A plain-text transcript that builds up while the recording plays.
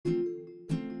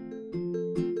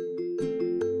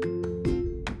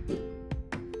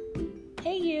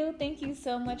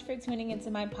so much for tuning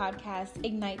into my podcast,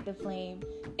 Ignite the Flame.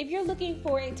 If you're looking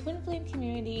for a twin flame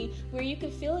community where you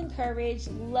can feel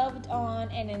encouraged, loved on,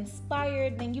 and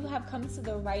inspired, then you have come to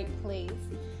the right place.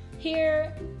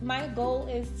 Here, my goal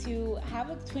is to have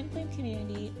a twin flame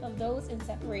community of those in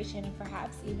separation and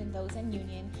perhaps even those in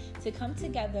union to come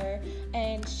together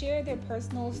and share their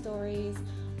personal stories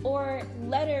or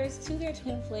letters to their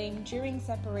twin flame during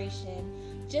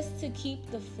separation, just to keep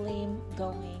the flame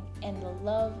going and the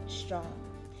love strong.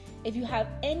 If you have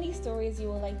any stories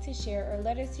you would like to share or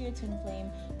letters to your twin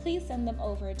flame, please send them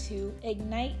over to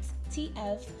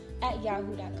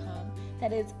ignitetf@yahoo.com.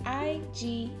 That is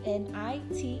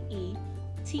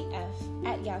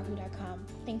IGNITETF@yahoo.com.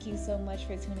 Thank you so much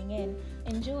for tuning in.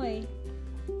 Enjoy.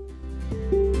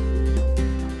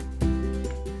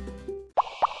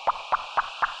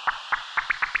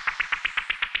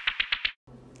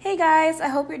 Hey guys, I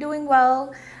hope you're doing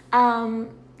well.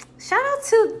 Shout out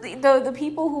to the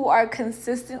people who are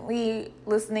consistently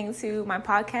listening to my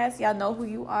podcast. Y'all know who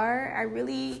you are. I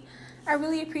really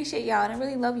appreciate y'all and I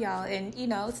really love y'all. And,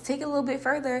 to take it a little bit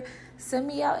further, send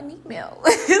me out an email.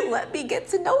 Let me get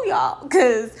to know y'all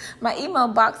because my email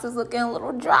box is looking a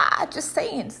little dry. Just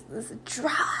saying, it's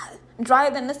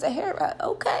drier than the Sahara.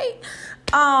 Okay.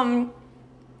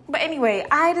 But anyway,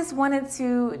 I just wanted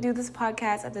to do this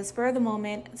podcast at the spur of the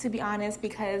moment, to be honest,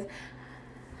 because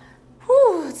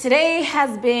today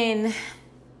has been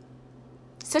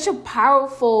such a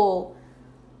powerful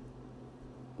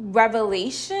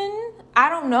revelation. I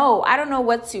don't know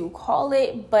what to call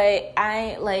it, but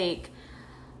I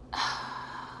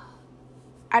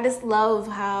just love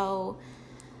how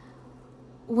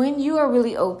when you are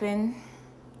really open,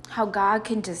 how God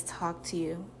can just talk to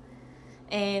you.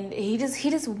 And he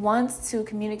just wants to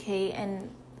communicate.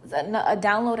 And a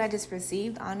download I just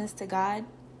received, honest to God,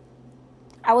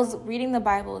 I was reading the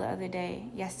Bible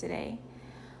yesterday,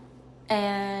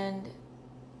 and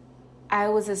I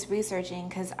was just researching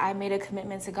because I made a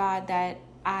commitment to God that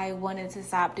I wanted to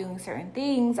stop doing certain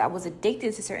things. I was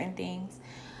addicted to certain things,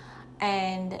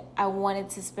 and I wanted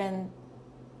to spend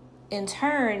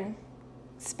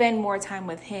more time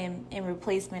with Him in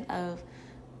replacement of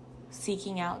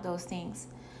seeking out those things.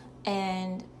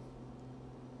 And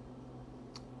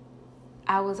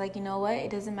I was like, you know what?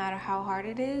 It doesn't matter how hard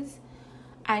it is.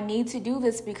 I need to do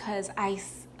this because I'm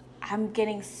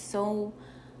getting so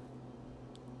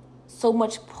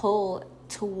much pull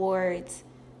towards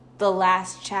the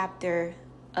last chapter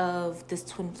of this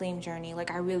twin flame journey.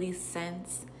 Like, I really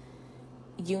sense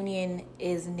union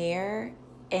is near,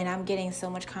 and I'm getting so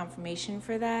much confirmation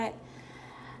for that.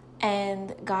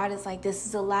 And God is like, this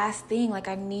is the last thing. Like,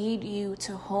 I need you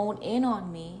to hone in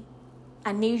on me.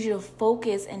 I need you to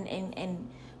focus and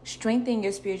strengthen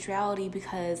your spirituality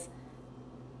because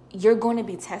you're going to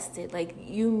be tested. Like,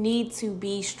 you need to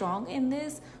be strong in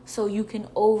this so you can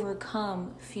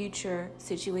overcome future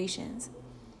situations.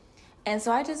 And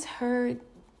so I just heard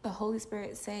the Holy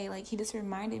Spirit say, He just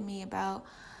reminded me about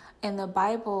in the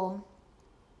Bible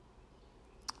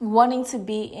wanting to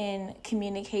be in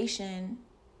communication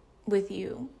with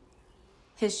you,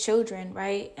 His children,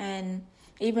 right? And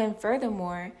even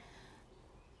furthermore,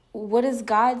 what does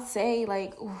God say?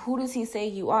 Who does He say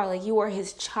you are? You are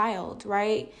His child,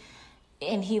 right?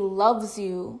 And He loves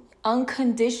you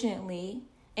unconditionally,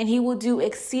 and He will do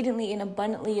exceedingly and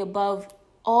abundantly above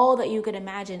all that you could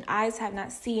imagine. Eyes have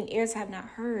not seen, ears have not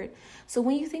heard. So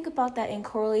when you think about that in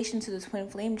correlation to the twin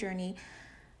flame journey,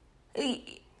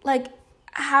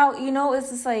 how, it's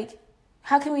just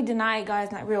how can we deny God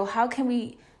is not real? How can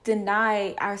we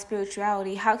deny our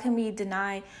spirituality? How can we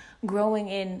deny growing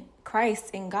in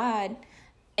Christ, in God,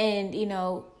 and,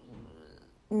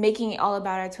 making it all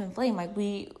about our twin flame?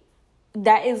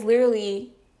 That is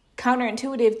literally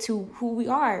counterintuitive to who we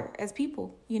are as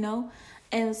people,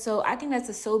 And so I think that's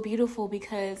just so beautiful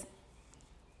because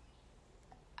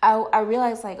I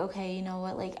realized, okay, you know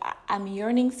what? I'm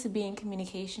yearning to be in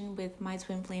communication with my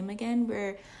twin flame again.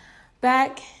 We're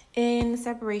back in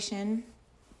separation.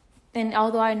 And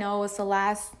although I know it's the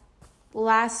last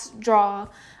draw,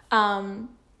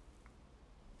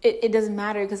 it doesn't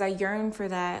matter because I yearn for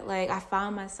that. I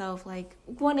found myself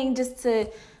wanting just to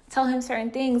tell him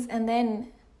certain things. And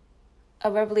then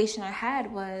a revelation I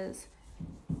had was,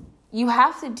 you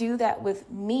have to do that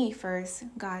with me first,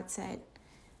 God said,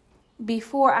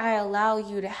 before I allow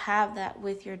you to have that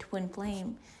with your twin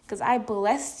flame, because I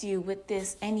blessed you with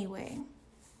this anyway.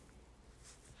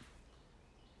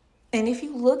 And if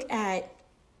you look at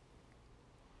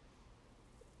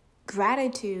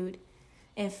gratitude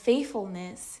and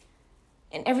faithfulness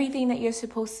and everything that you're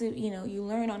supposed to, you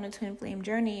learn on a twin flame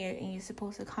journey and you're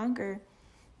supposed to conquer,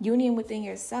 union within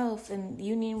yourself and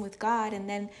union with God, and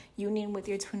then union with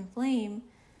your twin flame,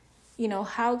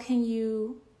 how can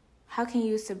you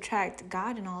subtract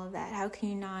God in all of that? How can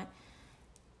you not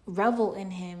revel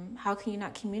in him? How can you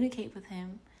not communicate with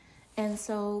him? And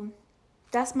so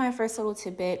that's my first little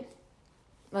tidbit,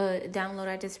 download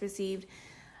I just received.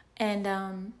 And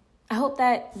I hope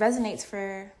that resonates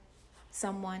for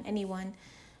anyone,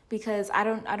 because I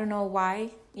don't know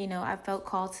why, I felt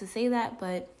called to say that,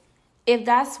 but if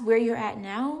that's where you're at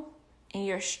now and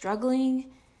you're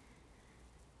struggling,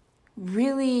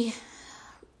 really,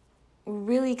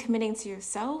 really committing to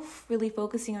yourself, really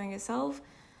focusing on yourself,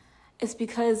 it's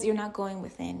because you're not going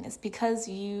within. It's because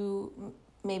you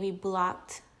may be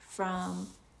blocked from,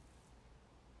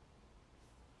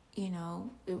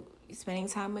 spending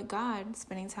time with God,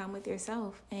 spending time with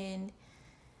yourself, and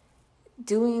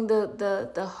doing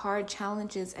the hard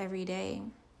challenges every day.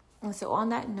 And so on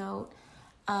that note,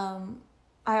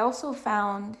 I also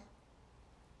found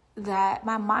that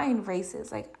my mind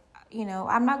races.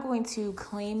 I'm not going to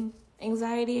claim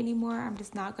anxiety anymore. I'm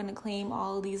just not going to claim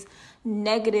all of these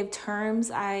negative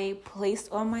terms I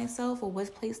placed on myself or was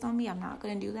placed on me. I'm not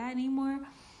going to do that anymore.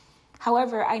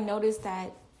 However, I noticed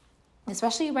that,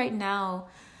 especially right now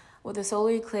with the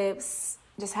solar eclipse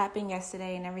just happening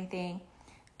yesterday and everything,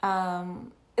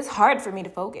 it's hard for me to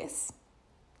focus.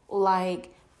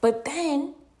 But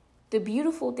then the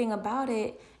beautiful thing about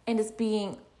it, and it's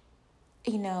being,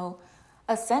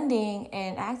 ascending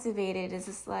and activated, is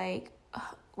just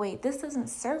wait, this doesn't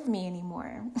serve me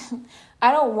anymore.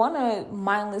 I don't want to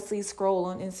mindlessly scroll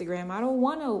on Instagram. I don't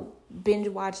want to binge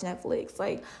watch Netflix.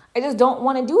 I just don't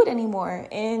want to do it anymore.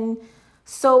 And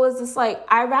so it's just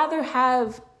I rather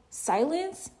have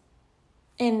silence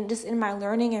and just in my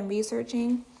learning and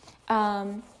researching.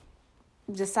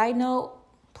 Just side note,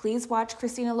 please watch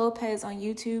Christina Lopez on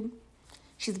YouTube.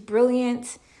 She's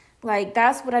brilliant.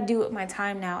 That's what I do with my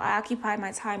time now. I occupy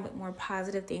my time with more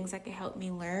positive things that can help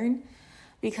me learn,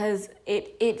 because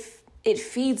it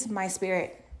feeds my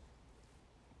spirit.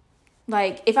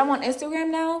 If I'm on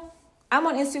Instagram now, I'm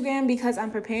on Instagram because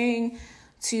I'm preparing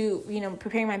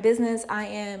my business. I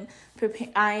am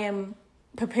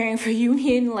preparing for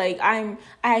union.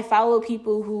 I follow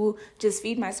people who just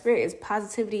feed my spirit. It's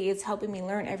positivity. It's helping me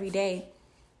learn every day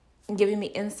and giving me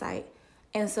insight.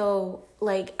 And so,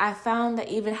 I found that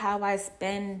even how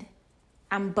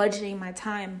I'm budgeting my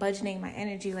time, budgeting my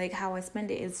energy, how I spend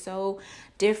it is so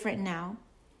different now.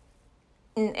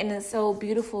 And it's so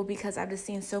beautiful because I've just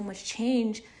seen so much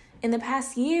change in the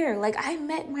past year. I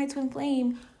met my twin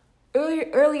flame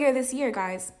earlier this year,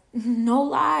 guys. No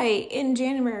lie, in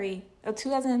January of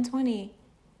 2020.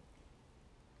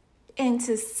 And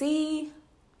to see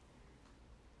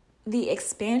the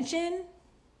expansion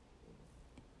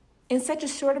in such a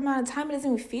short amount of time,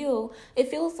 it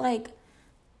feels like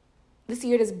this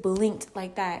year just blinked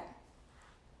like that.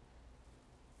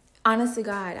 Honest to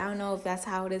God, I don't know if that's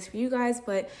how it is for you guys,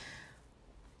 but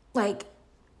it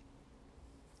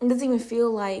doesn't even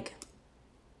feel like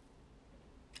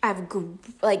I've grown,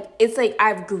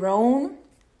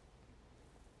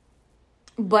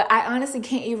 but I honestly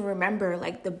can't even remember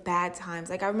the bad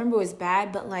times. I remember it was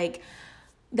bad, but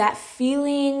that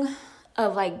feeling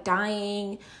of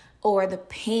dying, or the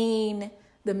pain,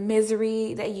 the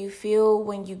misery that you feel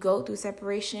when you go through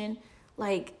separation,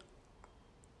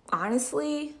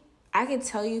 honestly, I can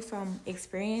tell you from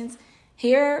experience,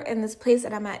 here in this place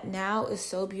that I'm at now is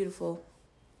so beautiful.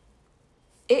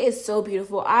 It is so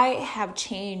beautiful. I have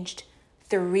changed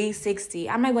 360.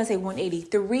 I'm not going to say 180.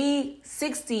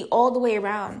 360 all the way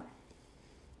around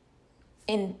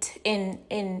in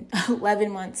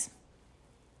 11 months.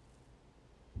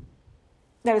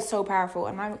 That is so powerful.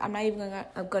 And I'm not even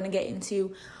going to get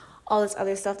into all this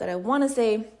other stuff that I want to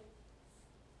say.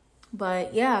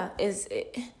 But yeah,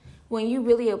 when you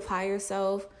really apply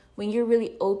yourself, when you're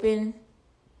really open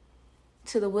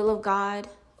to the will of God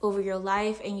over your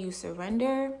life and you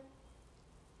surrender,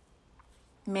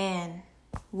 man,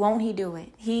 won't he do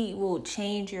it? He will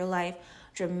change your life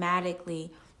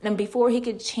dramatically. And before he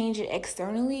could change it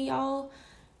externally, y'all,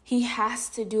 he has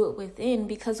to do it within.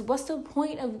 Because what's the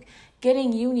point of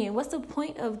getting union? What's the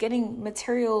point of getting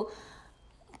material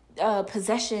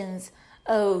possessions,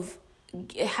 of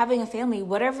having a family,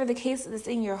 whatever the case is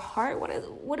in your heart?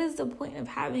 What is the point of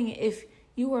having it if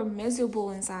you are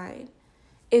miserable inside?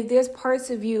 If there's parts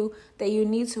of you that you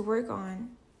need to work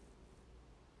on,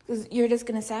 because you're just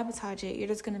going to sabotage it. You're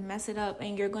just going to mess it up,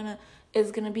 and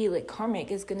it's going to be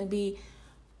karmic. It's going to be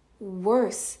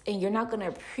worse, and you're not going to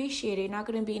appreciate it. You're not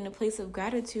going to be in a place of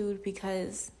gratitude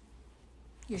because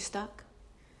you're stuck.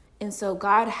 And so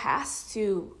God has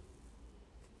to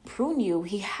prune you.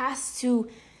 He has to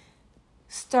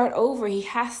start over. He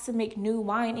has to make new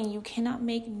wine, and you cannot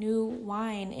make new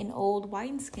wine in old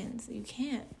wineskins. You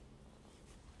can't.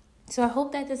 So I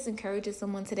hope that this encourages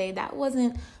someone today. That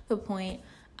wasn't the point.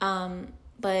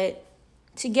 But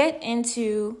to get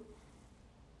into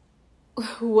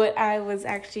what I was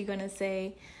actually going to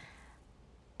say,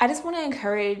 I just want to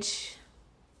encourage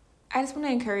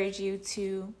you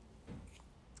to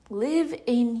live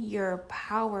in your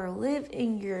power, live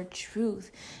in your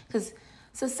truth, because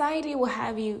society will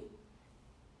have you,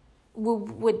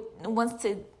 wants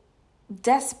to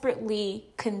desperately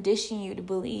condition you to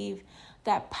believe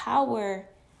that power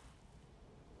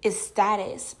is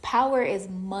status, power is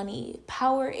money,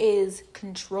 power is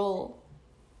control.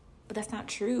 But that's not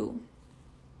true.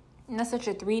 And that's such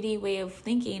a 3D way of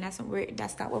thinking. That's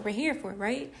not what we're here for,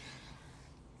 right?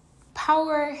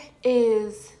 Power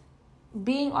is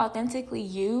being authentically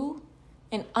you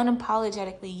and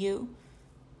unapologetically you.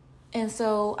 And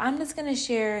so I'm just going to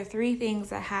share 3 things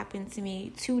that happened to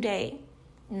me today.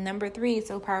 Number 3 is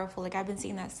so powerful. Like, I've been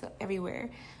seeing that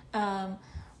everywhere.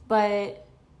 But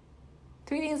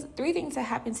three things that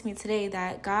happened to me today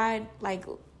that God like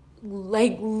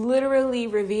literally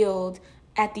revealed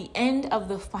at the end of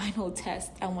the final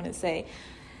test. I want to say,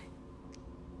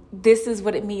 this is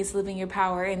what it means living your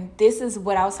power. And this is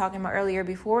what I was talking about earlier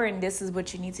before. And this is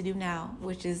what you need to do now,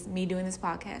 which is me doing this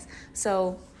podcast.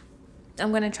 So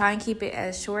I'm going to try and keep it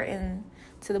as short and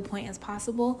to the point as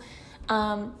possible.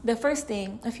 The first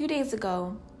thing, a few days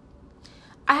ago,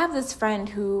 I have this friend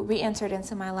who re-entered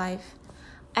into my life,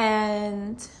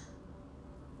 and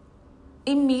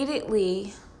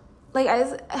immediately, like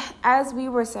as we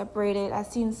were separated, I've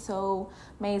seen so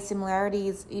many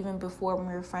similarities even before when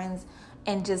we were friends,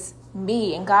 and just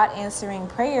me and God answering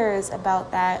prayers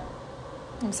about that.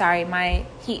 I'm sorry, my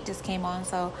heat just came on,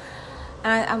 so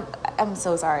I'm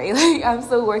so sorry. Like, I'm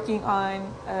still working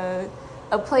on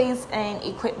a place and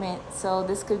equipment, so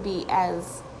this could be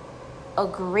as a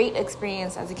great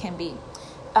experience as it can be.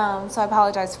 So I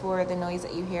apologize for the noise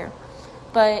that you hear.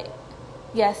 But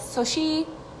yes, so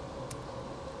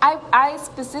I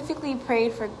specifically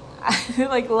prayed for,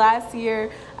 like last year,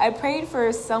 I prayed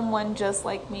for someone just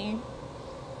like me.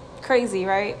 Crazy,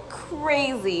 right?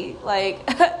 Crazy. Like,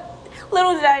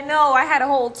 little did I know I had a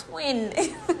whole twin.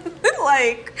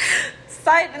 Like,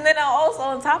 and then also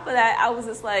on top of that, I was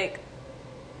just like,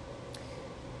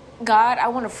 God, I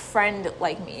want a friend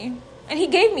like me. And he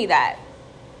gave me that.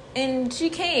 And she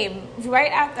came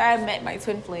right after I met my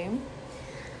twin flame.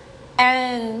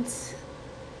 And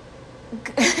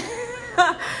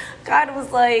God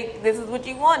was like, this is what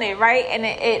you wanted, right?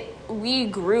 And we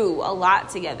grew a lot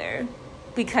together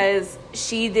because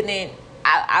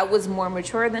I was more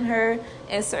mature than her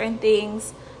in certain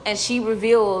things. And she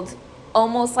revealed,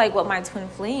 almost like what my twin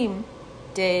flame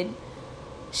did,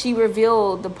 she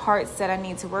revealed the parts that I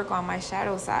need to work on, my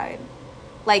shadow side.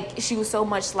 Like, she was so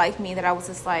much like me that I was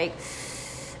just like,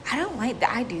 I don't like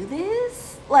that I do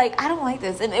this. Like, I don't like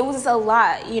this. And it was just a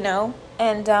lot, you know?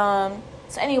 And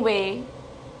so anyway,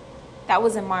 that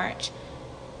was in March.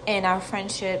 And our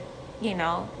friendship, you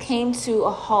know, came to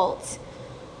a halt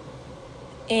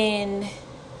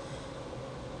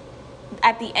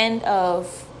at the end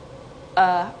of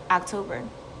October.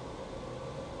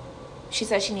 She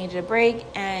said she needed a break,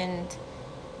 and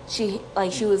she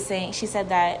said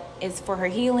that it's for her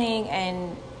healing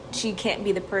and she can't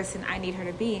be the person I need her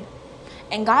to be.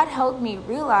 And God helped me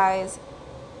realize,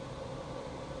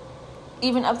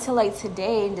 even up to like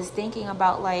today, and just thinking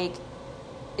about like,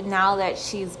 now that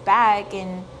she's back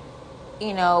and,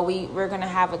 you know, we're going to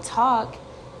have a talk,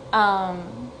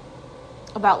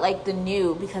 about like the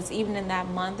new, because even in that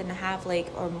month and a half,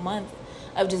 or month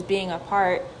of just being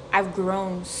apart, I've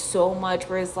grown so much,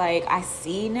 where it's like, I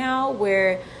see now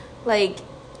where like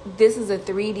this is a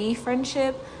 3D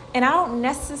friendship, and I don't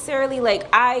necessarily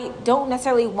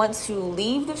want to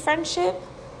leave the friendship.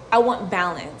 I want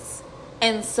balance.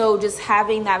 And so just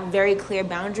having that very clear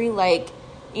boundary, like,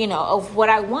 you know, of what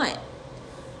I want.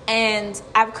 And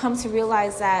I've come to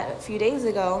realize that a few days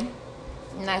ago,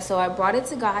 and so I brought it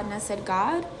to God, and I said,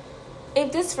 God,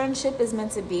 if this friendship is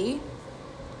meant to be,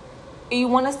 you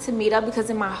want us to meet up, because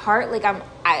in my heart, like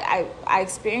I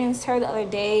experienced her the other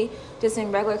day just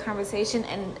in regular conversation,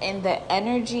 and the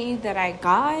energy that I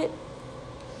got,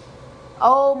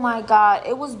 oh my God,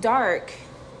 it was dark.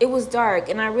 It was dark.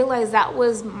 And I realized that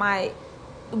was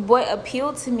what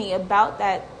appealed to me about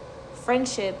that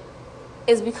friendship,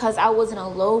 is because I was in a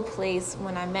low place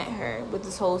when I met her with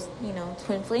this whole, you know,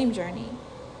 twin flame journey.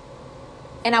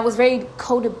 And I was very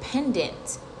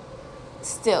codependent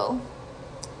still.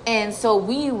 And so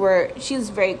she was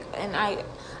very, and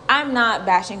I'm not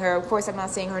bashing her. Of course, I'm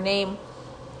not saying her name.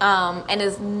 And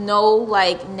there's no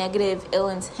like negative, ill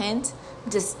intent.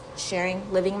 Just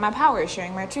sharing, living in my power,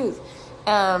 sharing my truth.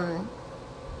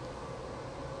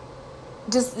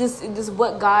 Just this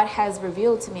what God has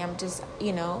revealed to me. I'm just,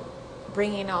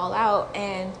 bringing it all out.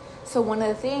 And so one of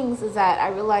the things is that I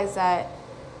realized that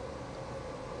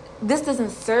this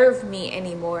doesn't serve me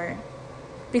anymore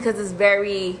because it's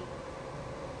very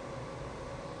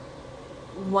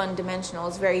one-dimensional.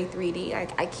 It's very 3D.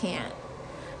 I can't.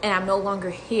 And I'm no longer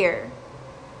here.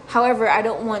 However, I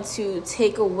don't want to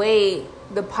take away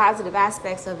the positive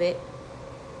aspects of it,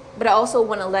 but I also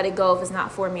want to let it go if it's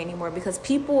not for me anymore, because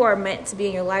people are meant to be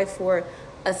in your life for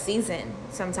a season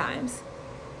sometimes.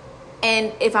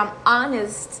 And if I'm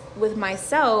honest with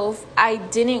myself, I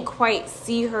didn't quite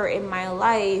see her in my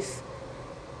life.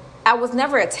 I was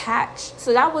never attached.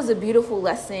 So that was a beautiful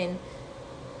lesson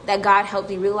that God helped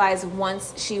me realize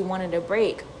once she wanted a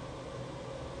break.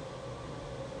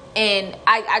 And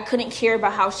I couldn't care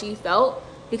about how she felt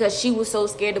because she was so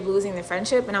scared of losing the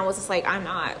friendship. And I was just like, I'm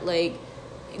not. Like,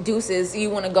 deuces, you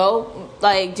want to go?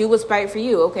 Like, do what's right for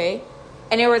you, okay?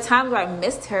 And there were times where I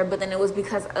missed her, but then it was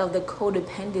because of the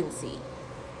codependency.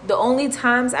 The only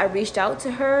times I reached out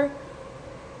to her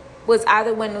was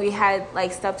either when we had,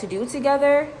 like, stuff to do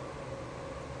together,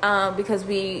 because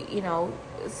we,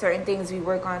 certain things we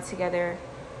work on together.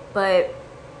 But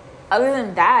other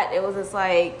than that, it was just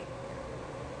like,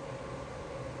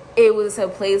 it was a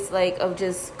place like of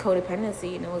just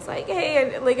codependency. And it was like,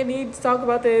 hey, I need to talk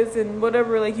about this and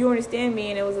whatever, like, you understand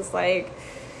me. And it was just like,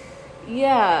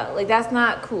 yeah, like, that's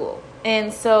not cool.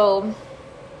 And so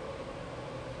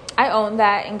I own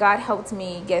that, and God helped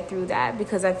me get through that,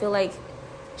 because I feel like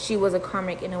she was a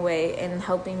karmic in a way, and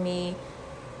helping me,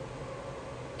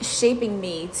 shaping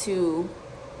me to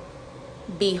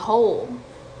be whole,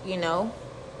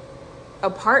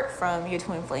 apart from your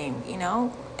twin flame,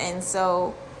 And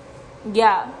so,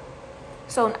 yeah.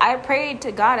 So I prayed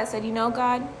to God. I said,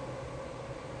 God,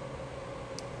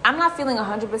 I'm not feeling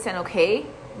 100% okay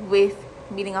with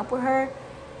meeting up with her,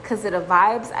 because of the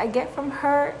vibes I get from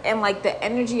her and like the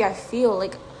energy I feel.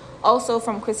 Like, also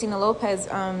from Christina Lopez,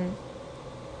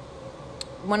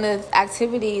 one of the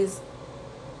activities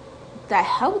that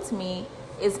helped me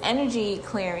is energy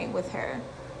clearing with her.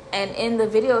 And in the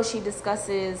video, she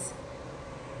discusses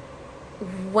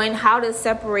how to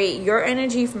separate your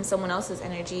energy from someone else's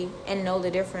energy and know the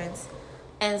difference.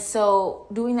 And so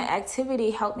doing that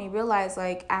activity helped me realize,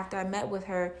 like, after I met with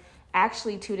her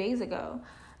actually 2 days ago,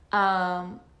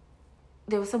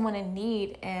 there was someone in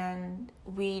need, and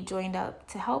we joined up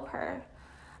to help her.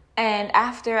 And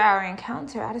after our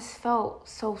encounter, I just felt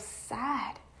so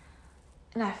sad.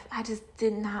 And I just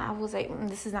did not, I was like,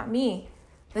 this is not me.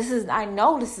 I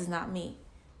know this is not me.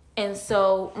 And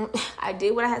so I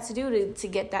did what I had to do to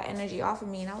get that energy off of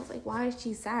me. And I was like, why is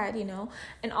she sad,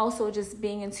 And also just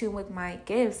being in tune with my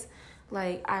gifts,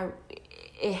 like,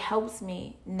 it helps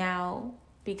me now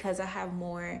because I have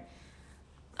more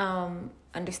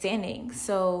understanding.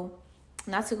 So,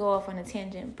 not to go off on a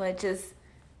tangent, but just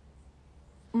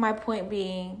my point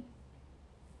being,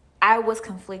 I was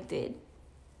conflicted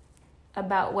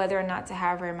about whether or not to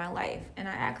have her in my life. And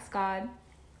I asked God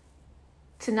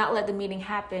to not let the meeting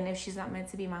happen if she's not meant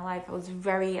to be in my life.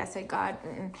 I said, God,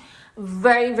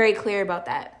 very, very clear about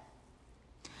that.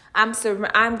 I'm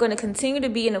going to continue to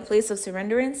be in a place of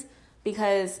surrenderance,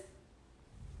 because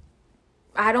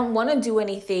I don't want to do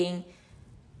anything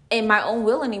in my own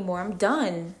will anymore. I'm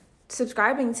done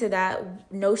subscribing to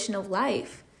that notion of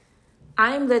life.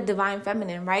 I am the divine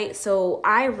feminine, right? So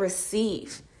I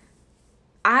receive.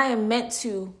 I am meant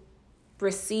to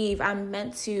receive. I'm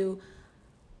meant to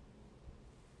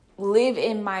live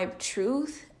in my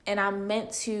truth, and I'm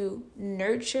meant to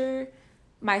nurture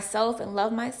myself and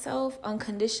love myself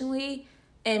unconditionally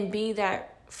and be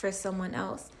that for someone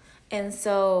else. And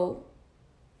so,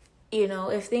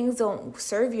 if things don't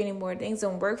serve you anymore, things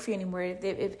don't work for you anymore,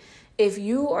 if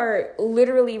you are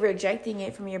literally rejecting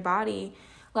it from your body,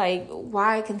 like,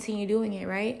 why continue doing it,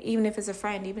 right? Even if it's a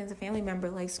friend, even if it's a family member,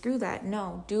 like, screw that.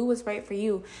 No, do what's right for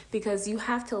you, because you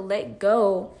have to let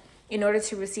go in order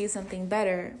to receive something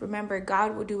better. Remember,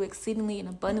 God will do exceedingly and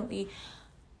abundantly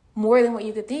more than what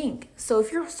you could think. So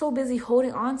if you're so busy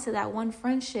holding on to that one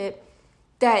friendship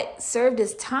that served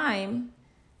as time,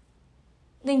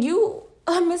 then you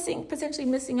are potentially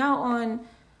missing out on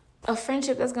a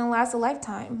friendship that's going to last a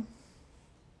lifetime.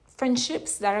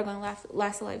 Friendships that are going to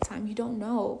last a lifetime. You don't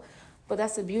know, but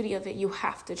that's the beauty of it. You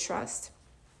have to trust.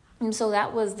 And so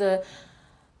that was the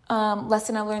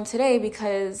lesson I learned today,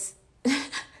 because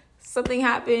something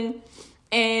happened,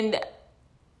 and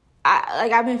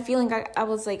I've been feeling, I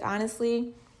was like,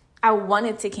 honestly, I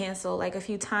wanted to cancel like a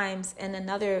few times. And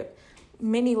another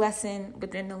mini lesson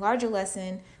within the larger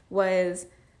lesson was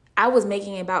I was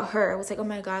making it about her. I was like, oh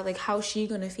my God, like, how's she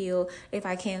going to feel if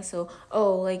I cancel?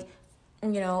 Oh, like,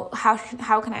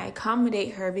 how can I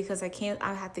accommodate her because I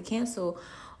have to cancel,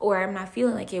 or I'm not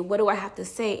feeling like it. What do I have to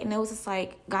say? And it was just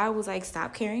like, God was like,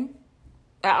 stop caring.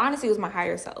 Honestly, it was my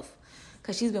higher self,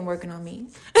 because she's been working on me.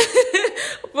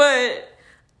 But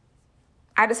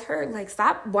I just heard, like,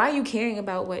 stop. Why are you caring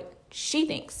about what she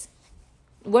thinks?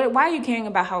 Why are you caring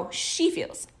about how she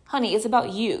feels? Honey, it's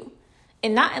about you.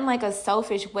 And not in like a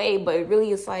selfish way, but it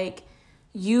really is like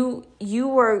you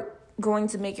were going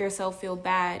to make yourself feel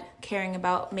bad caring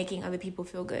about making other people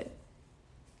feel good.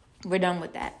 We're done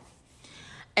with that.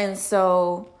 And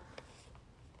so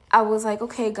I was like,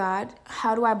 okay, God,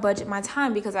 how do I budget my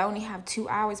time? Because I only have 2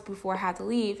 hours before I have to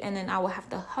leave. And then I will have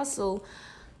to hustle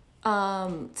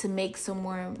to make some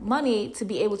more money to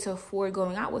be able to afford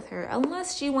going out with her.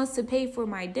 Unless she wants to pay for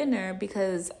my dinner,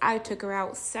 because I took her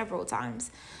out several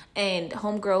times. And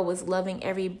homegirl was loving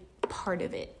every part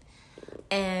of it.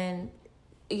 And,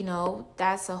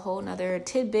 that's a whole nother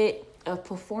tidbit of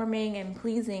performing and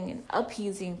pleasing and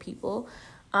appeasing people.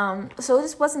 So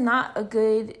this was not a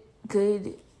good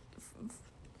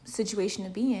situation to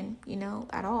be in,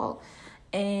 at all.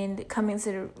 And coming to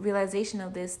the realization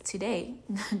of this today,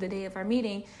 the day of our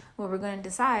meeting, where we're going to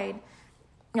decide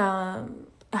how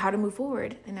to move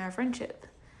forward in our friendship.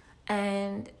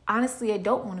 And honestly, I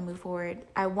don't want to move forward.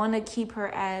 I want to keep her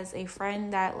as a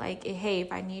friend that, like, hey,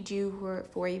 if I need you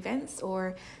for events,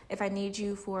 or if I need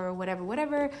you for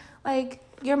whatever, like,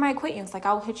 you're my acquaintance. Like,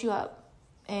 I'll hit you up.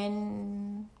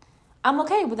 And I'm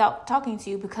okay without talking to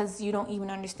you because you don't even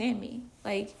understand me.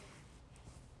 Like,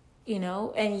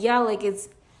 and yeah, like, it's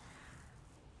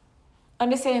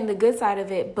understanding the good side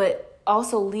of it, but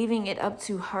also leaving it up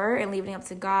to her and leaving it up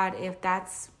to God if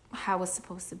that's how it's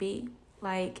supposed to be.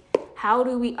 Like, how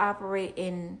do we operate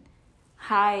in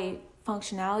high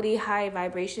functionality, high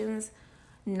vibrations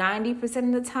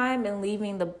 90% of the time, and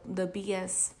leaving the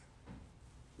BS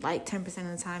like 10%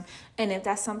 of the time? And if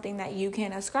that's something that you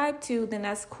can ascribe to, then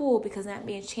that's cool, because that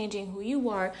means changing who you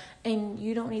are, and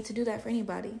you don't need to do that for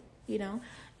anybody,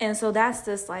 And so that's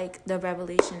just like the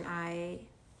revelation I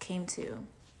came to.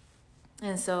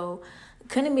 And so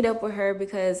couldn't meet up with her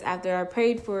because after I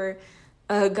prayed for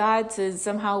God to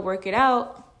somehow work it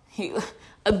out,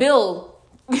 a bill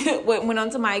went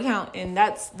onto my account, and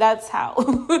that's how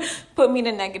put me in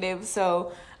a negative.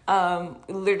 So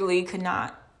literally could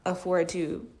not afford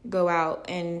to go out,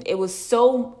 and it was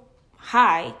so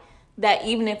high that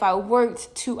even if I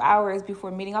worked 2 hours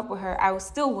before meeting up with her, I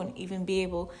still wouldn't even be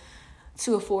able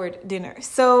to afford dinner.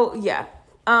 So yeah,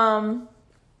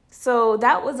 so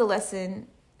that was the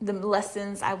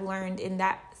lessons I've learned in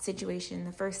that situation,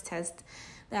 the first test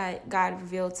that God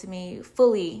revealed to me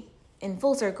fully in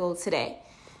full circle today,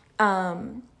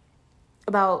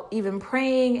 about even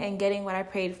praying and getting what I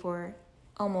prayed for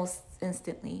almost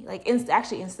instantly,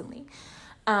 actually instantly,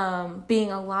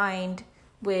 being aligned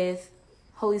with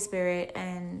Holy Spirit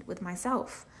and with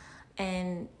myself,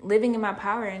 and living in my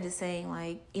power, and just saying,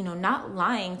 like, not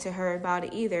lying to her about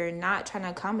it either, not trying to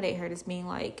accommodate her, just being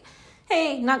like,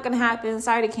 hey, not gonna happen,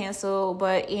 sorry to cancel,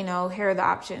 but here are the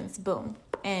options, boom,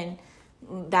 and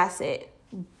that's it.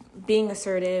 Being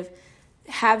assertive,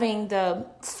 having the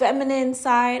feminine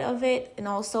side of it and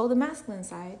also the masculine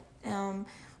side,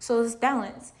 so it's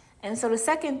balance. And so the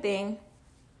second thing,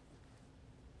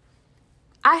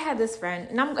 I had this friend,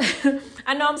 and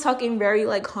I know I'm talking very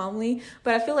like calmly,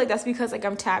 but I feel like that's because like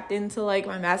I'm tapped into like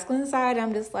my masculine side.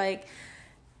 I'm just like,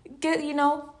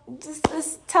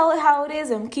 just tell it how it is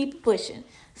and keep pushing.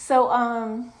 So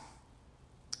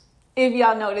in case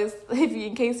y'all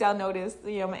notice,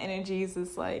 my energy is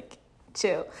just like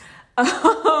chill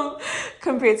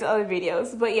compared to other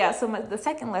videos. But yeah, so the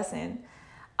second lesson,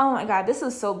 oh my God, this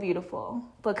is so beautiful,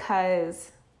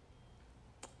 because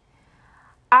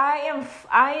I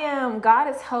am, God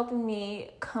is helping me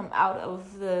come out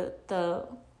of the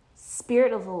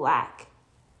spirit of lack.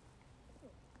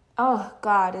 Oh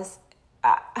God,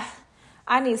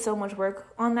 I need so much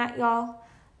work on that, y'all.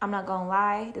 I'm not gonna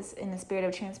lie, just in the spirit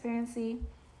of transparency.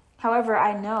 However,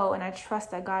 I know and I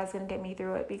trust that God is gonna get me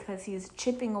through it, because He's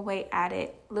chipping away at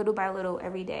it little by little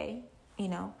every day,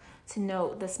 to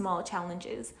know the small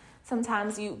challenges.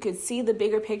 Sometimes you could see the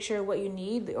bigger picture, what you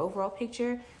need, the overall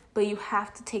picture, but you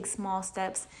have to take small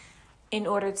steps in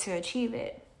order to achieve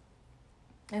it.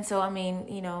 And so,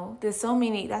 there's so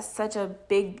many, that's such a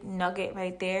big nugget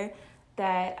right there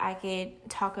that I could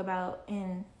talk about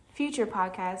in future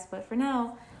podcasts. But for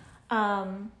now,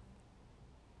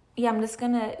 I'm just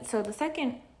gonna, so the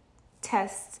second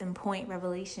test and point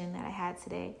revelation that I had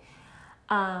today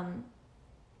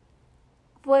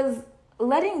was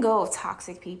letting go of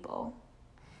toxic people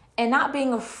and not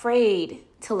being afraid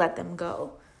to let them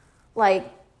go.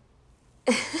 Like,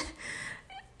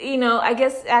 I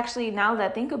guess actually now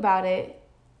that I think about it,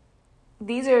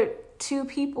 these are two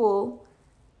people,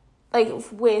 like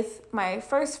with my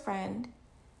first friend,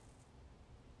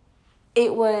 we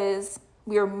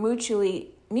were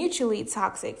mutually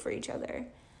toxic for each other,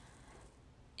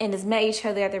 and has met each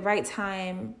other at the right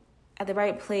time, at the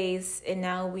right place, and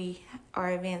now we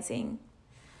are advancing.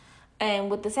 And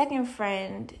with the second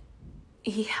friend,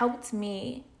 he helped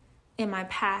me in my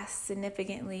past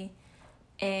significantly,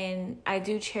 and I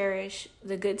do cherish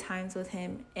the good times with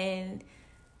him. And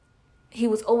he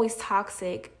was always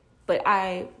toxic, but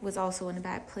I was also in a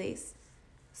bad place.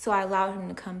 So I allowed him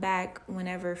to come back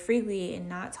whenever freely and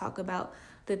not talk about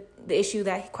the issue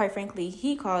that, quite frankly,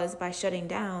 he caused by shutting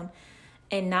down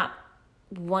and not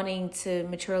wanting to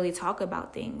maturely talk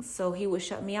about things. So he would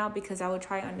shut me out because I would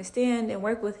try to understand and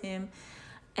work with him.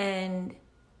 And,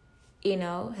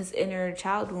 his inner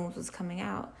child wounds was coming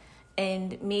out.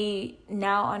 And me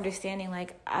now understanding,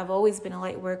 like, I've always been a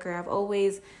light worker. I've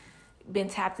always been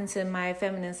tapped into my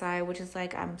feminine side, which is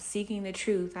like I'm seeking the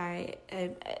truth. I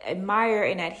admire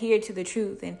and adhere to the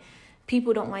truth, and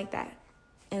people don't like that.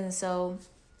 And so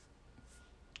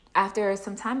after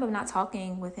some time of not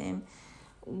talking with him,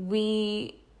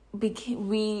 we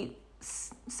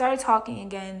started talking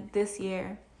again this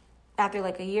year, after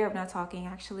like a year of not talking,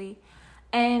 actually.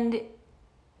 And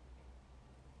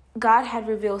God had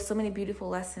revealed so many beautiful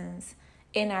lessons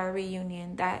in our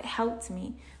reunion that helped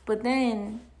me. But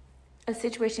then a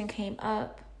situation came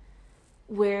up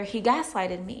where he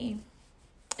gaslighted me.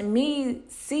 And me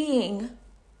seeing,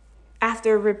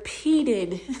 after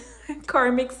repeated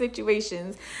karmic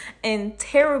situations and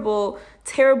terrible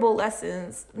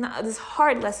lessons, these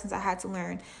hard lessons I had to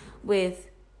learn with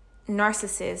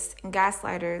narcissists and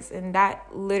gaslighters, and that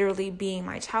literally being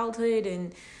my childhood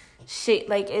and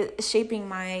shaping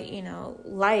my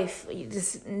life,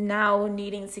 just now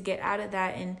needing to get out of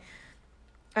that and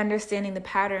understanding the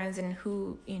patterns and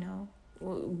who,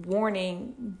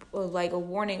 warning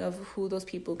of who those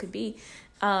people could be.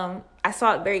 I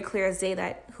saw it very clear as day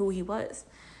that who he was.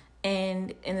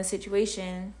 And in the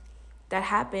situation that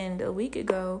happened a week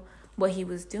ago, what he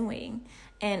was doing.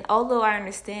 And although I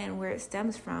understand where it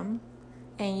stems from,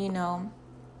 and,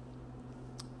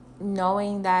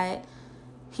 knowing that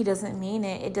he doesn't mean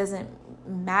it, it doesn't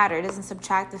matter. It doesn't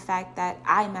subtract the fact that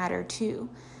I matter too.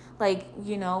 Like,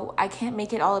 I can't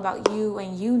make it all about you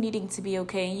and you needing to be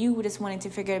okay and you just wanting to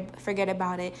forget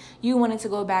about it. You wanted to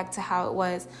go back to how it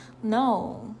was.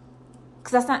 No,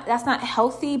 because that's not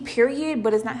healthy, period.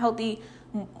 But it's not healthy,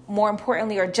 more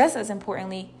importantly, or just as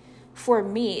importantly, for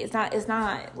me. It's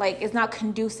not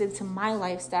conducive to my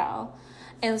lifestyle.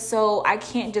 And so I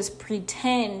can't just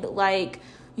pretend like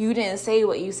you didn't say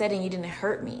what you said and you didn't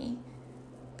hurt me,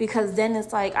 because then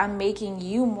it's like I'm making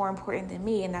you more important than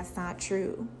me, and that's not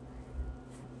true.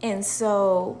 And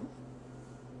so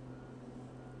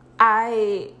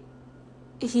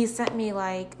he sent me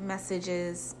like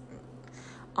messages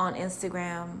on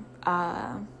Instagram,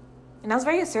 and I was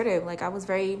very assertive. Like I was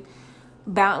very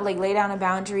lay down a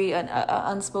boundary, an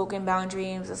unspoken boundary,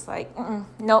 and was just like,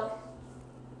 nope.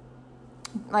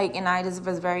 Like, and I just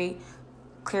was very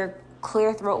clear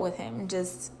throat with him,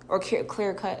 or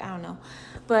clear cut, I don't know,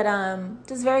 but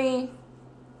just very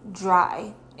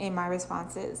dry in my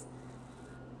responses.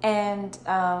 And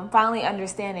finally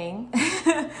understanding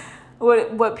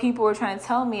what people were trying to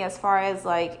tell me as far as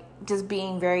like just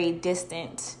being very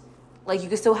distant. Like you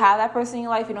can still have that person in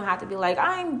your life. You don't have to be like,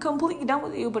 I'm completely done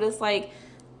with you. But it's like,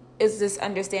 it's this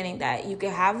understanding that you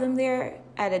can have them there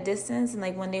at a distance, and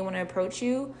like when they want to approach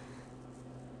you,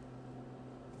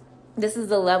 this is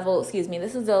the level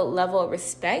of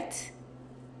respect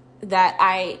that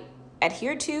I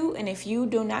adhere to. And if you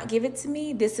do not give it to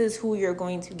me, this is who you're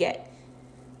going to get.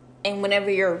 And whenever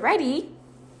you're ready,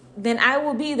 then I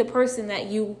will be the person that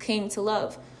you came to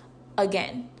love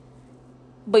again.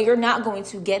 But you're not going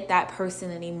to get that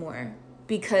person anymore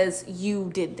because you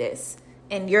did this.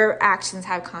 And your actions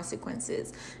have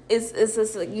consequences. It's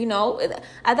just like,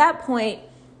 at that point,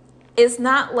 it's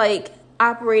not like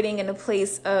operating in a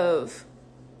place of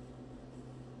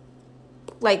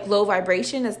like low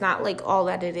vibration. It's not like all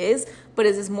that it is. But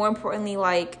it is more importantly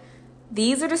like,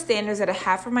 these are the standards that I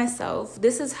have for myself.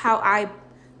 This is how I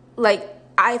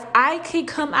could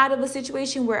come out of a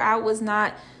situation where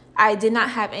I did not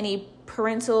have any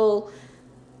parental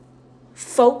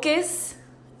focus,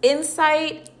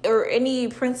 insight, or any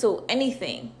parental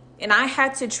anything. and I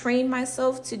had to train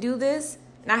myself to do this,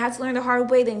 and I had to learn the hard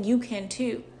way, then you can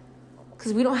too.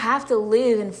 Because we don't have to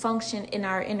live and function in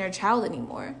our inner child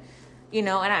anymore. And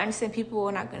I understand people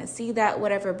are not going to see that,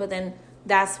 whatever, but then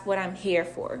that's what I'm here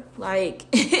for.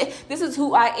 Like, this is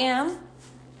who I am.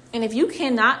 And if you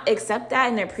cannot accept that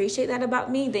and appreciate that about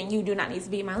me, then you do not need to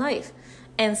be in my life.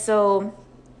 And so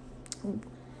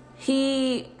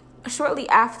he, shortly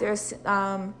after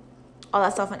all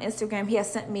that stuff on Instagram, he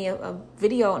has sent me a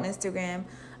video on Instagram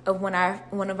of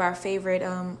one of our favorite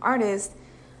artists,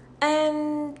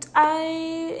 and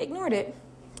I ignored it.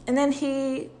 And then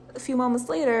he, a few moments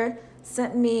later,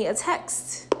 sent me a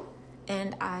text,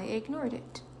 and I ignored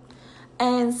it.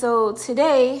 And so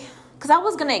today, because I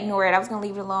was going to ignore it, I was going to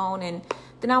leave it alone, and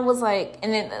then I was like,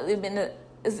 and then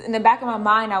in the back of my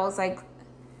mind, I was like,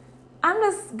 I'm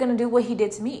just going to do what he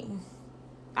did to me.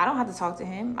 I don't have to talk to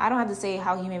him. I don't have to say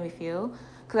how he made me feel,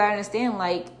 because I understand,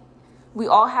 like, we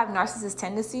all have narcissist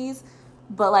tendencies,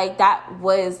 but, like, that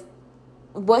was,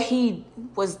 what he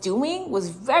was doing was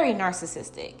very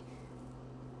narcissistic.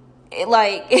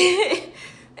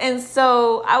 And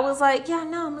so I was like, yeah,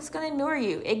 no, I'm just going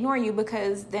to ignore you,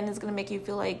 because then it's going to make you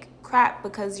feel like crap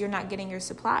because you're not getting your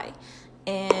supply.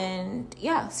 And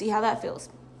yeah, see how that feels.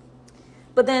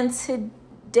 But then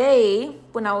today,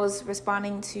 when I was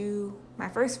responding to my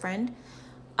first friend,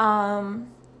 and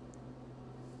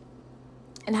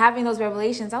having those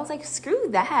revelations, I was like, screw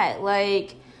that.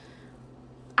 Like,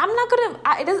 I'm not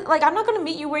gonna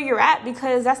meet you where you're at,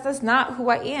 because that's just not who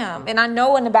I am. And I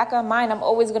know in the back of my mind, I'm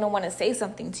always gonna want to say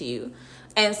something to you.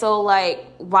 And so, like,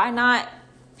 why not?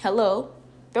 Hello,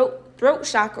 throat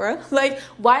chakra. Like,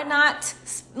 why not,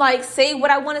 like, say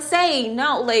what I want to say?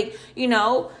 No, like,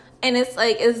 and it's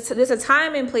like, there's a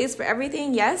time and place for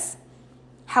everything. Yes.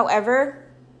 However,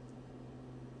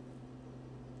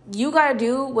 you gotta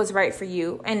do what's right for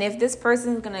you. And if this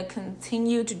person's gonna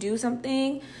continue to do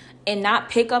something and not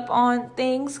pick up on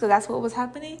things, because that's what was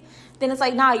happening, then it's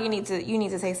like, nah, you need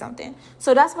to say something.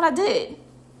 So that's what I did.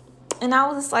 And I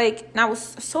was just like, and I was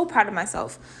so proud of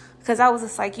myself, because I was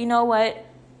just like, you know what?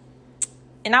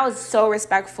 And I was so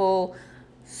respectful,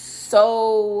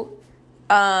 so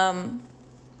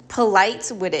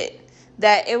polite with it,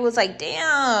 that it was like,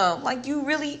 damn, like, you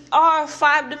really are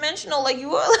 5-dimensional. Like,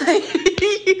 you are, like,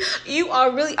 you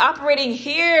are really operating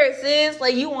here, sis.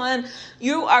 Like, you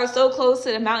are so close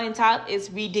to the mountaintop,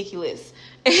 it's ridiculous.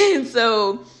 And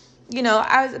so,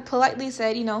 I politely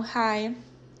said, hi,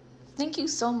 thank you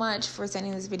so much for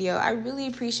sending this video. I really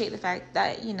appreciate the fact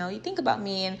that, you think about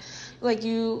me, and, like,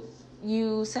 you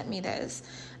sent me this.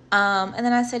 And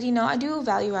then I said, I do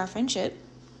value our friendship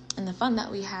and the fun that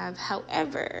we have.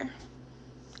 However,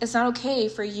 it's not okay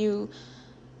for you.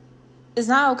 It's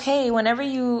not okay whenever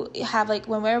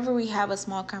we have a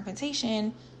small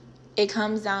confrontation, it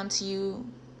comes down to you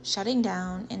shutting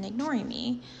down and ignoring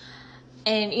me.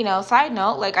 And, side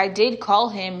note, like, I did call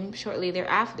him shortly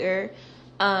thereafter,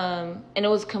 and it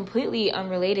was completely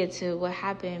unrelated to what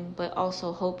happened, but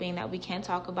also hoping that we can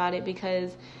talk about it,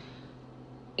 because,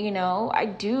 I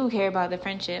do care about the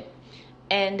friendship.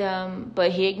 And,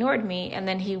 but he ignored me, and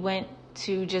then he went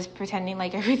to just pretending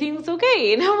like everything was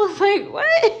okay. And I was like,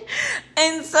 what?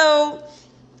 And so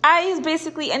I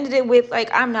basically ended it with,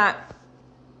 like, I'm not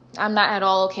at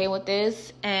all okay with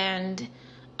this, and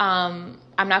I'm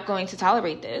not going to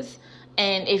tolerate this.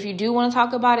 And if you do want to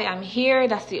talk about it, I'm here.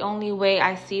 That's the only way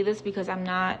I see this, because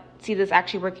see this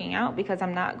actually working out, because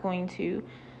I'm not going to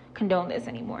condone this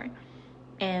anymore.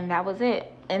 And that was it.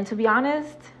 And to be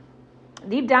honest,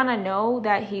 deep down, I know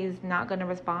that he's not going to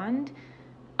respond.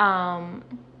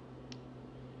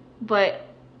 But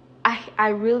I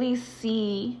really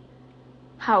see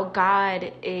how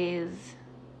God is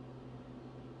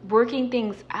working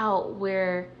things out,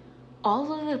 where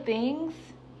all of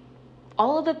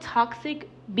the toxic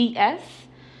BS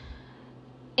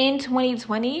in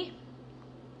 2020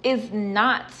 is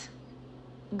not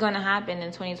gonna happen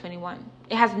in 2021.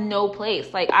 It has no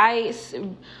place. Like, I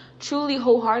truly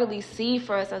wholeheartedly see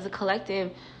for us as a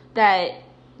collective that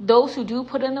those who do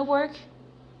put in the work,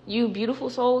 you beautiful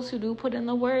souls who do put in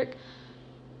the work,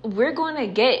 we're going to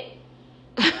get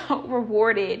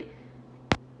rewarded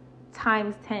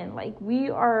times 10. Like, we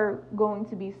are going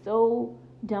to be so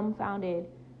dumbfounded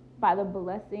by the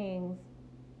blessings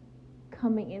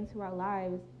coming into our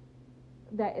lives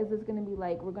that it's just going to be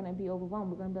like, we're going to be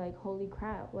overwhelmed. We're going to be like, holy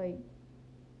crap. Like,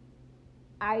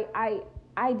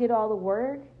 I did all the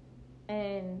work,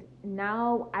 and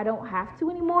now I don't have to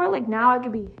anymore. Like, now I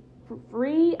could be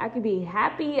free. I could be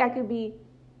happy. I could be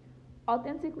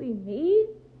authentically me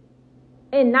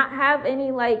and not have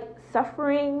any, like,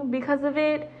 suffering because of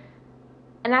it.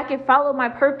 and I can follow my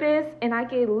purpose, and I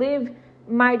can live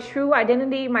my true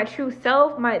identity, my true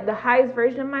self, the highest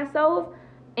version of myself,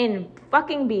 and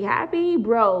fucking be happy,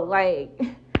 bro. Like,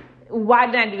 why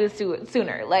didn't I do this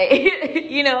sooner? Like,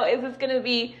 it's just going to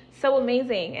be so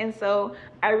amazing. And so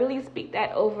I really speak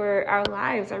that over our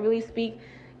lives. I really speak,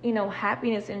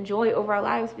 happiness and joy over our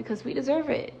lives, because we deserve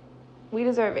it. We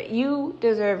deserve it. You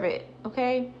deserve it.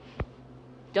 Okay?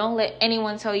 Don't let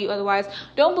anyone tell you otherwise.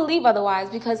 Don't believe otherwise,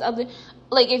 because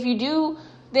if you do,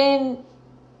 then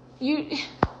do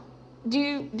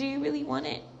you really want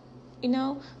it?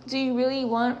 Do you really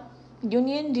want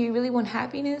union? Do you really want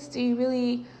happiness? Do you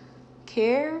really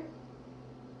care?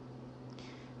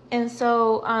 And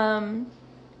so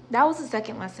that was the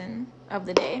second lesson of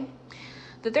the day.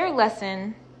 The third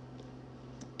lesson,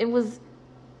 it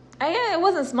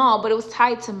wasn't small, but it was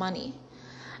tied to money.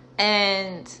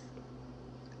 And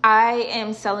I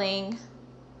am selling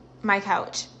my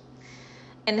couch.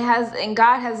 And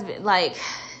God has been like,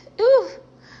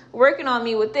 working on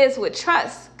me with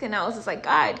trust. And I was just like,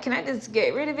 God, can I just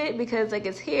get rid of it? Because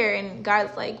it's here. And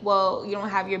God's like, well, you don't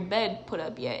have your bed put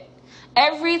up yet.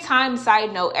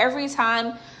 Side note, every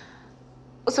time.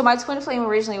 So my twin flame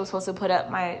originally was supposed to put up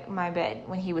my bed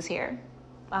when he was here.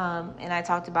 And I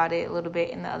talked about it a little bit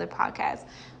in the other podcast.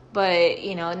 But,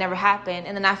 it never happened.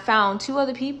 And then I found 2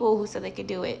 other people who said they could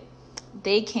do it.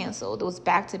 They canceled. It was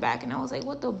back to back. And I was like,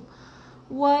 what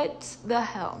the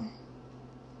hell?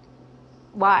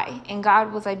 Why? And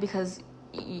God was like, because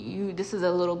this is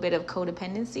a little bit of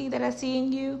codependency that I see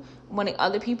in you, wanting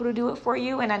other people to do it for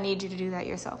you, and I need you to do that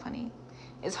yourself, honey.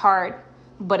 It's hard,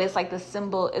 but it's like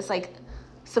it's like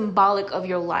symbolic of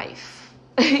your life.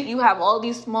 You have all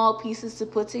these small pieces to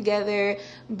put together,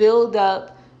 build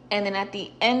up, and then at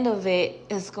the end of it,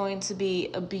 it's going to be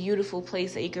a beautiful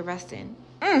place that you can rest in.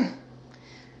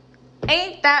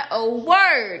 Ain't that a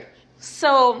word?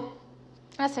 So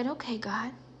I said, okay,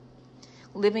 God.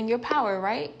 Live in your power,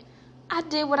 right? I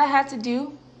did what I had to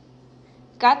do.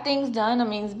 Got things done. I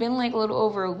mean, it's been a little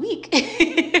over a week.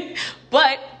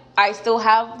 But I still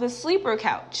have the sleeper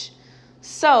couch.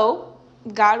 So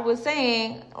God was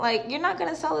saying, you're not going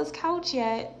to sell this couch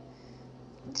yet.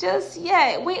 Just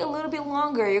yet. Wait a little bit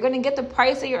longer. You're going to get the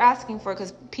price that you're asking for,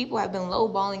 because people have been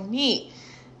lowballing me.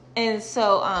 And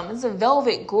so it's a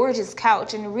velvet, gorgeous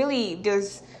couch. And really,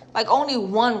 there's only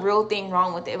one real thing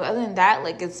wrong with it. But other than that,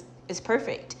 it's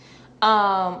perfect.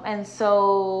 And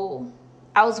so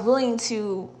I was willing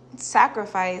to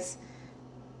sacrifice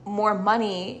more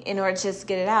money in order to just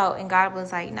get it out. And God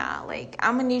was like, nah,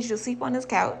 I'm going to need you to sleep on this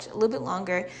couch a little bit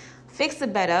longer, fix the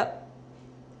bed up,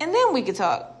 and then we could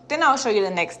talk. Then I'll show you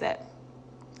the next step.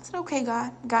 I said, okay,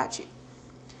 God, got you.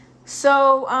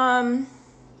 So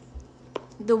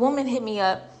the woman hit me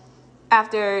up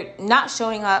after not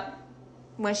showing up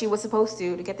when she was supposed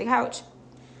to get the couch.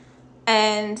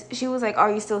 And she was like,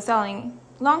 are you still selling?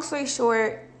 Long story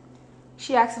short,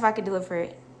 she asked if I could deliver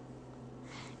it.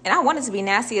 And I wanted to be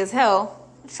nasty as hell.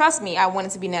 Trust me, I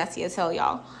wanted to be nasty as hell,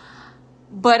 y'all.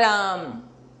 But I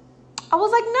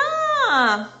was like,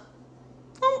 nah.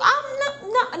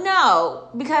 I'm not, no.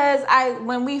 Because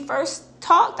when we first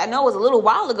talked, I know it was a little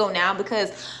while ago now,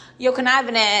 because your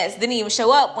conniving ass didn't even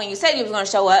show up when you said you was going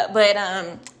to show up. But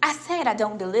I said I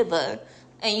don't deliver.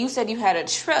 And you said you had a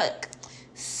truck.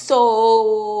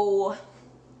 So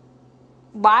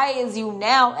why is you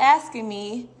now asking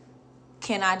me,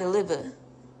 can I deliver?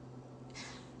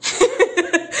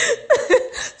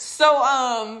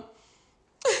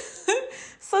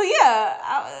 So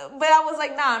yeah, but I was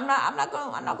like, nah, I'm not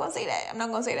going to say that. I'm not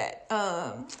going to say that.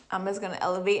 I'm just going to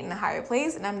elevate in a higher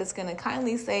place, and I'm just going to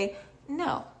kindly say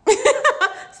no.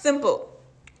 Simple.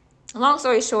 Long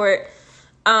story short,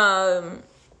 it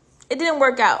didn't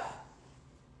work out.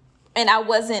 And I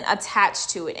wasn't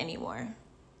attached to it anymore.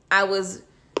 I was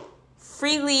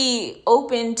freely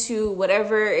open to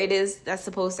whatever it is that's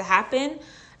supposed to happen,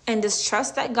 and just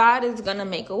trust that God is going to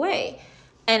make a way.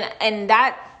 And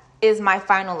that is my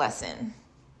final lesson.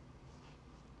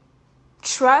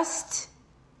 Trust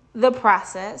the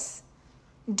process.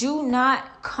 Do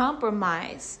not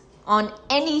compromise on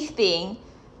anything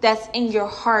that's in your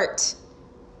heart.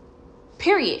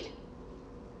 Period.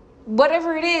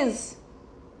 Whatever it is.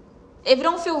 If it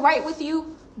don't feel right with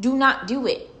you, do not do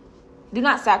it. Do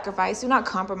not sacrifice. Do not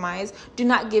compromise. Do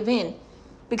not give in.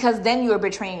 Because then you are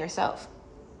betraying yourself.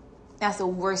 That's the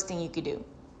worst thing you could do.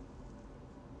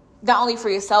 Not only for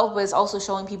yourself, but it's also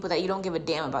showing people that you don't give a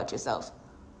damn about yourself.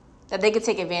 That they could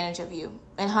take advantage of you.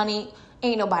 And honey,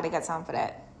 ain't nobody got time for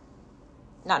that.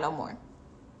 Not no more.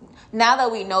 Now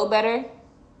that we know better,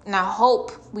 and I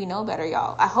hope we know better,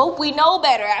 y'all. I hope we know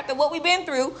better after what we've been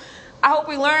through. I hope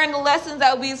we learn the lessons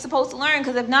that we're supposed to learn,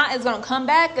 because if not, it's going to come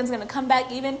back, and it's going to come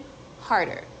back even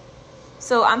harder.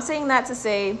 So I'm saying that to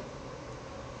say,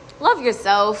 love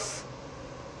yourself,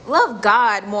 love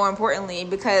God more importantly,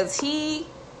 because he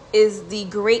is the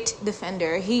great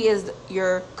defender. He is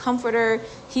your comforter.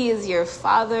 He is your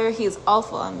father. He is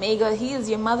Alpha, Omega. He is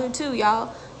your mother too,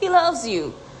 y'all. He loves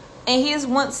you, and he just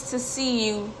wants to see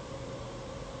you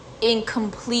in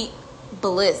complete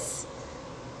bliss.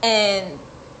 And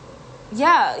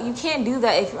yeah, you can't do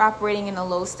that if you're operating in a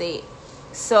low state.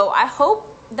 So I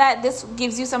hope that this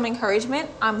gives you some encouragement.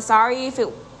 I'm sorry if it,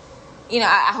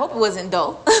 I hope it wasn't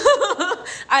dull.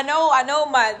 I know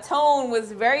my tone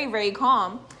was very, very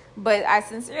calm, but I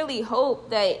sincerely hope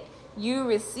that you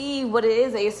receive what it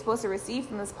is that you're supposed to receive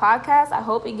from this podcast. I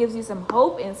hope it gives you some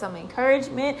hope and some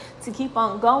encouragement to keep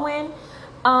on going.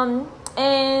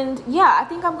 And yeah, I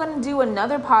think I'm going to do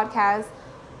another podcast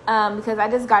because I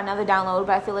just got another download,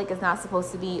 but I feel like it's not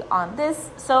supposed to be on this.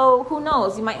 So who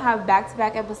knows? You might have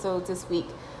back-to-back episodes this week.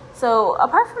 So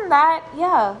apart from that,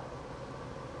 yeah,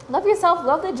 love yourself,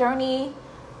 love the journey.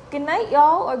 Good night,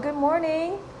 y'all, or good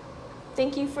morning.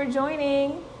 Thank you for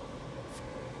joining.